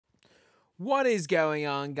What is going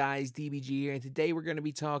on, guys? DBG here, and today we're going to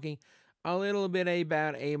be talking a little bit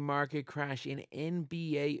about a market crash in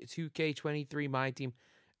NBA 2K23 My Team.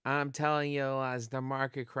 I'm telling you, lads, the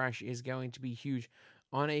market crash is going to be huge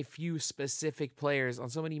on a few specific players, on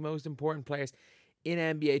some of the most important players in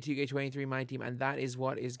NBA 2K23 My Team, and that is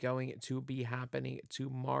what is going to be happening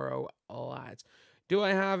tomorrow, lads. Do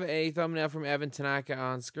I have a thumbnail from Evan Tanaka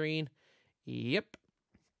on screen? Yep.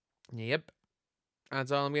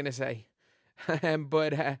 That's all I'm going to say.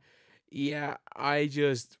 But yeah, I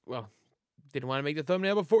just, well, didn't want to make the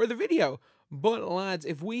thumbnail before the video. But lads,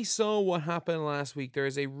 if we saw what happened last week, there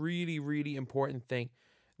is a really, really important thing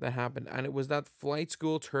that happened. And it was that Flight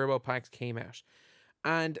School Turbo Packs came out.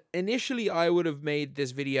 And initially, I would have made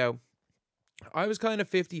this video. I was kind of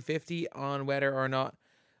 50-50 on whether or not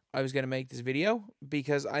I was going to make this video.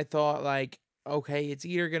 Because I thought, like, okay, it's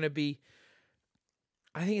either going to be,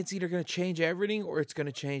 I think it's either going to change everything or it's going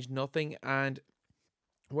to change nothing. And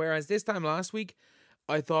whereas this time last week,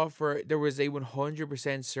 I thought there was a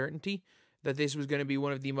 100% certainty that this was going to be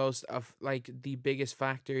one of the most of the biggest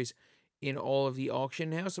factors in all of the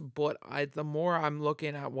auction house. But the more I'm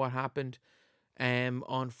looking at what happened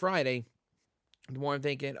on Friday, the more I'm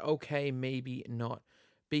thinking, okay, maybe not.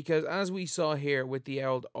 Because as we saw here with the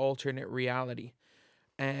old alternate reality,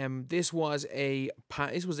 this was a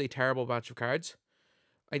terrible batch of cards.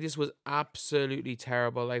 Like, this was absolutely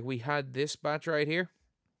terrible. Like, we had this batch right here,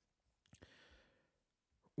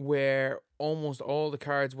 where almost all the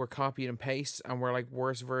cards were copied and pasted and were like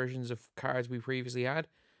worse versions of cards we previously had.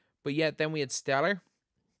 But yet then we had Stellar,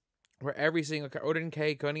 where every single card, other than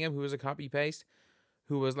K Cunningham, who was a copy-paste,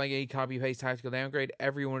 who was like a copy-paste tactical downgrade,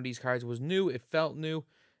 every one of these cards was new. It felt new.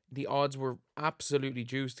 The odds were absolutely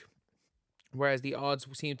juiced. Whereas the odds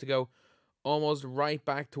seemed to go almost right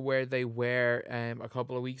back to where they were a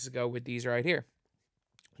couple of weeks ago with these right here.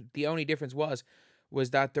 The only difference was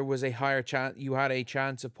that there was a higher chance, you had a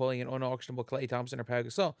chance of pulling an unauctionable Klay Thompson or Pau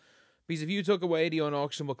Gasol. Because if you took away the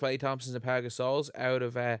unauctionable Klay Thompsons and Pau Gasols out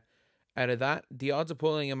of that, the odds of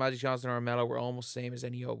pulling a Magic Johnson or a Melo were almost the same as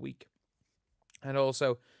any old week. And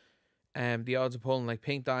also, the odds of pulling like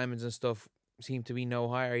pink diamonds and stuff seemed to be no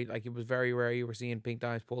higher. Like, it was very rare you were seeing pink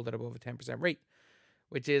diamonds pulled at above a 10% rate,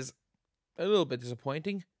 which is a little bit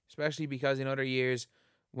disappointing, especially because in other years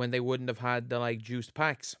when they wouldn't have had the like juiced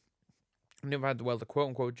packs, never had the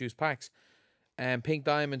quote-unquote juice packs, and pink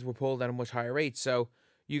diamonds were pulled at a much higher rate. So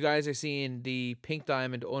you guys are seeing the pink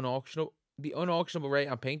diamond the unauctionable rate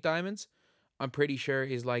on pink diamonds, I'm pretty sure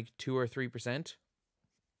is like 2 or 3%.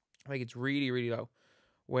 Like, it's really, really low.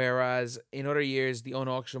 Whereas in other years, the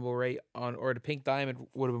unauctionable rate or the pink diamond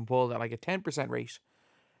would have been pulled at like a 10% rate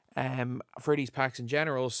for these packs in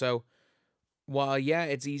general. So while, yeah,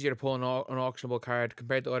 it's easier to pull an auctionable card,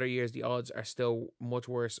 compared to other years, the odds are still much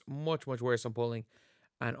worse, much worse on pulling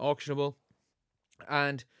an auctionable.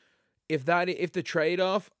 And if the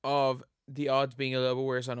trade-off of the odds being a little bit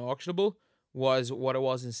worse on auctionable was what it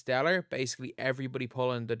was in Stellar, basically everybody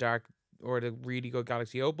pulling the dark or the really good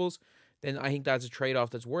Galaxy Opals, then I think that's a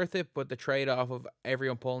trade-off that's worth it. But the trade-off of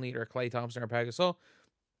everyone pulling either Klay Thompson or Pau Gasol,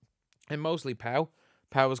 and mostly Pau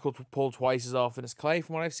was pulled twice as often as Klay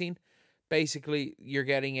from what I've seen. Basically, you're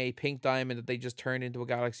getting a pink diamond that they just turned into a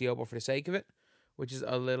Galaxy Opal for the sake of it, which is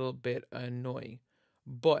a little bit annoying.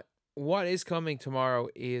 But what is coming tomorrow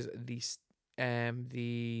is not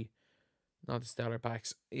the Stellar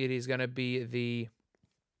packs. It is gonna be the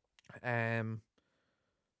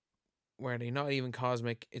where are they? Not even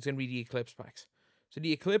Cosmic. It's gonna be the Eclipse packs. So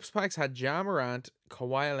the Eclipse packs had Ja Morant,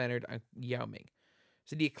 Kawhi Leonard, and Yao Ming.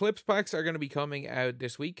 So the Eclipse packs are gonna be coming out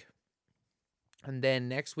this week. And then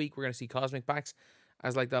next week, we're going to see Cosmic packs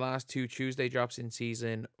as like the last 2 Tuesday drops in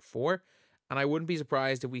Season 4. And I wouldn't be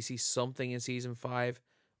surprised if we see something in Season 5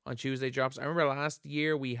 on Tuesday drops. I remember last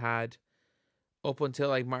year we had, up until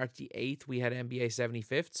like March the 8th, we had NBA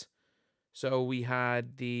 75ths. So we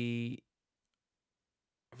had if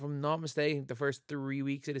I'm not mistaken, the first 3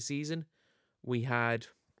 weeks of the season, we had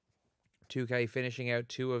 2K finishing out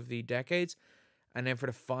 2 of the decades. And then for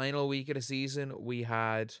the final week of the season, we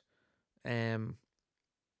had for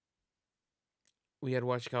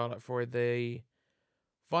the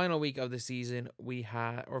final week of the season, we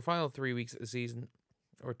had, or final 3 weeks of the season,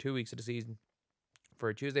 or 2 weeks of the season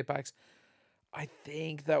for Tuesday packs. I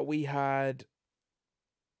think that we had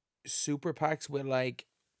super packs with like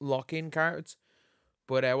lock-in cards,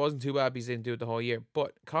 but it wasn't too bad because they didn't do it the whole year.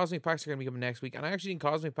 But Cosmic packs are going to be coming next week, and I actually think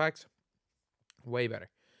Cosmic packs way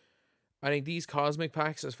better. I think these Cosmic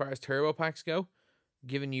packs, as far as Turbo packs go,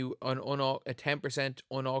 giving you a 10%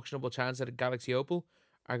 unauctionable chance at a Galaxy Opal,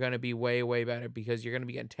 are going to be way better, because you're going to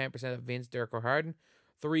be getting 10% of Vince, Dirk, or Harden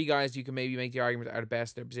three guys you can maybe make the argument are the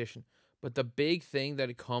best in their position. But the big thing that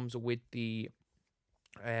it comes with the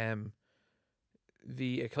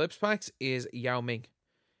Eclipse packs is Yao Ming.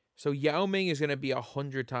 So Yao Ming is going to be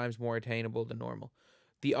 100 times more attainable than normal.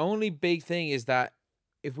 The only big thing is that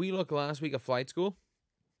if we look last week at Flight School,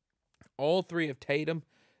 all three of Tatum,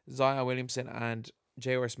 Zion Williamson, and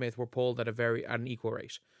J.R. Smith were pulled at an equal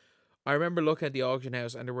rate. I remember looking at the auction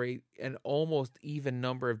house and there were an almost even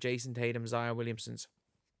number of Jason Tatum, Zion Williamsons,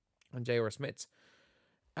 and J.R. Smiths.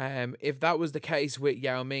 If that was the case with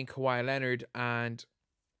Yao Ming, Kawhi Leonard, and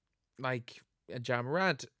like Ja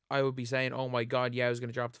Morant, I would be saying, oh my god, Yao's going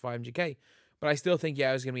to drop to 500k. But I still think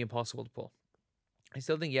Yao's going to be impossible to pull. I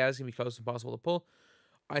still think Yao's going to be close to impossible to pull.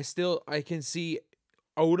 I can see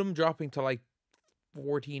Odom dropping to like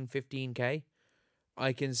 14, 15k.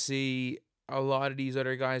 I can see a lot of these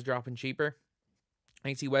other guys dropping cheaper. I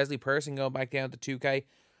can see Wesley Person going back down to 2k.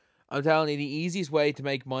 I'm telling you, the easiest way to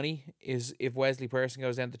make money is if Wesley Person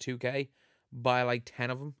goes down to 2k, buy like 10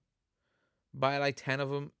 of them. Buy like 10 of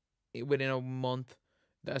them within a month.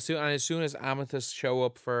 As soon as Amethyst show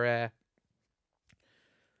up for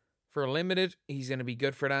limited, he's going to be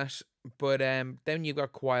good for that. But then you've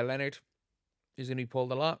got Kawhi Leonard, who's going to be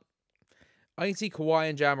pulled a lot. I can see Kawhi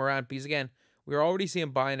and Ja Morant, because again, we're already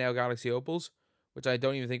seeing buy now Galaxy Opals, which I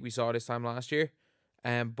don't even think we saw this time last year.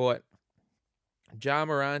 But Ja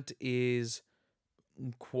Morant is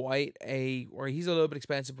he's a little bit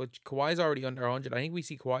expensive, but Kawhi's already under 100. I think we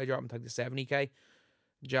see Kawhi dropping to like the 70k.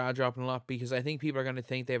 Ja dropping a lot because I think people are going to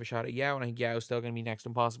think they have a shot at Yao, and I think Yao's still going to be next to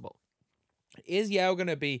impossible. Is Yao going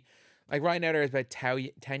to be, like right now there's about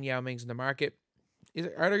 10 Yao Mings in the market.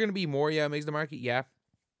 Are there going to be more Yao Mings in the market? Yeah.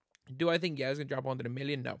 Do I think Yao's going to drop under the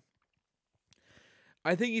million? No.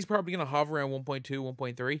 I think he's probably going to hover around 1.2,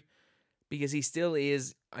 1.3 because he still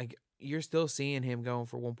is, like, you're still seeing him going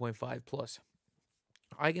for 1.5 plus.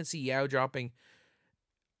 I can see Yao dropping.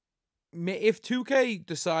 If 2K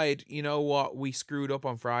decide, you know what, we screwed up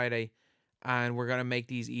on Friday and we're going to make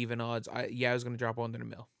these even odds, Yao's going to drop under the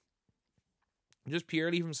mill. Just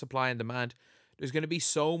purely from supply and demand. There's going to be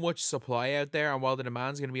so much supply out there, and while the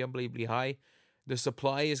demand is going to be unbelievably high, the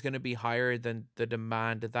supply is going to be higher than the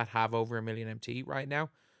demand that have over 1 million MT right now,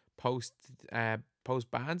 post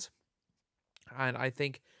bans. And I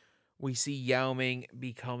think we see Yao Ming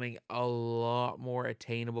becoming a lot more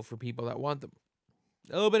attainable for people that want them.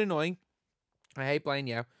 A little bit annoying. I hate playing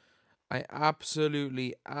Yao. I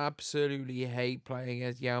absolutely hate playing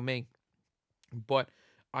as Yao Ming. But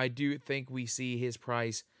I do think we see his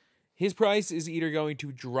price. His price is either going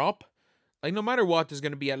to drop. Like, no matter what, there's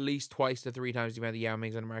going to be at least twice to 3 times the amount of Yao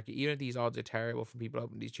Mings on the market. Even if these odds are terrible for people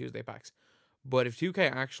opening these Tuesday packs. But if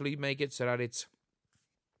 2K actually make it so that it's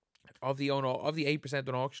of the 8%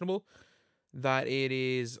 unauctionable, that it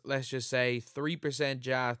is, let's just say, 3%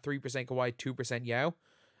 Ja, 3% Kawhi, 2% Yao,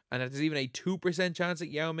 and if there's even a 2% chance at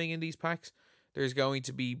Yao Ming in these packs, there's going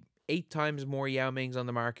to be 8 times more Yao Mings on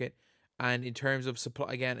the market. And in terms of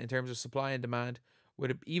supply, again, in terms of supply and demand,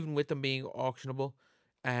 even with them being auctionable,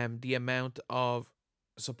 the amount of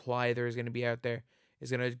supply there is going to be out there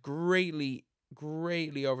is going to greatly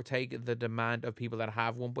overtake the demand of people that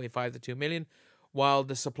have 1.5 to 2 million, while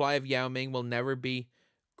the supply of Yao Ming will never be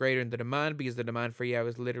greater than the demand, because the demand for Yao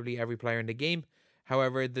is literally every player in the game.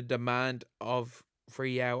 However, the demand for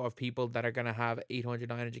Yao of people that are going to have 800,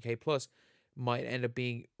 900k plus might end up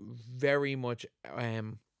being very much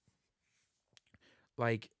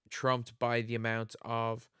like trumped by the amount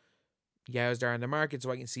of Yaos there in the market, so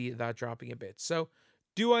I can see that dropping a bit. So,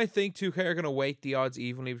 do I think 2K are going to weight the odds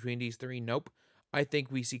evenly between these three? Nope. I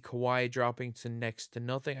think we see Kawhi dropping to next to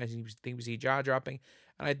nothing. I think we see Ja dropping,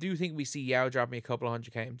 and I do think we see Yao dropping a couple of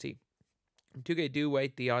 100 KMT. If 2K do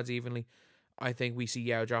weight the odds evenly, I think we see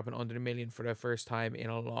Yao dropping under the million for the first time in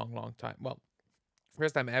a long time. Well,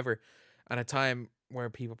 first time ever, and a time where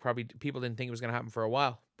people didn't think it was going to happen for a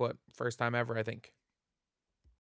while, but first time ever, I think.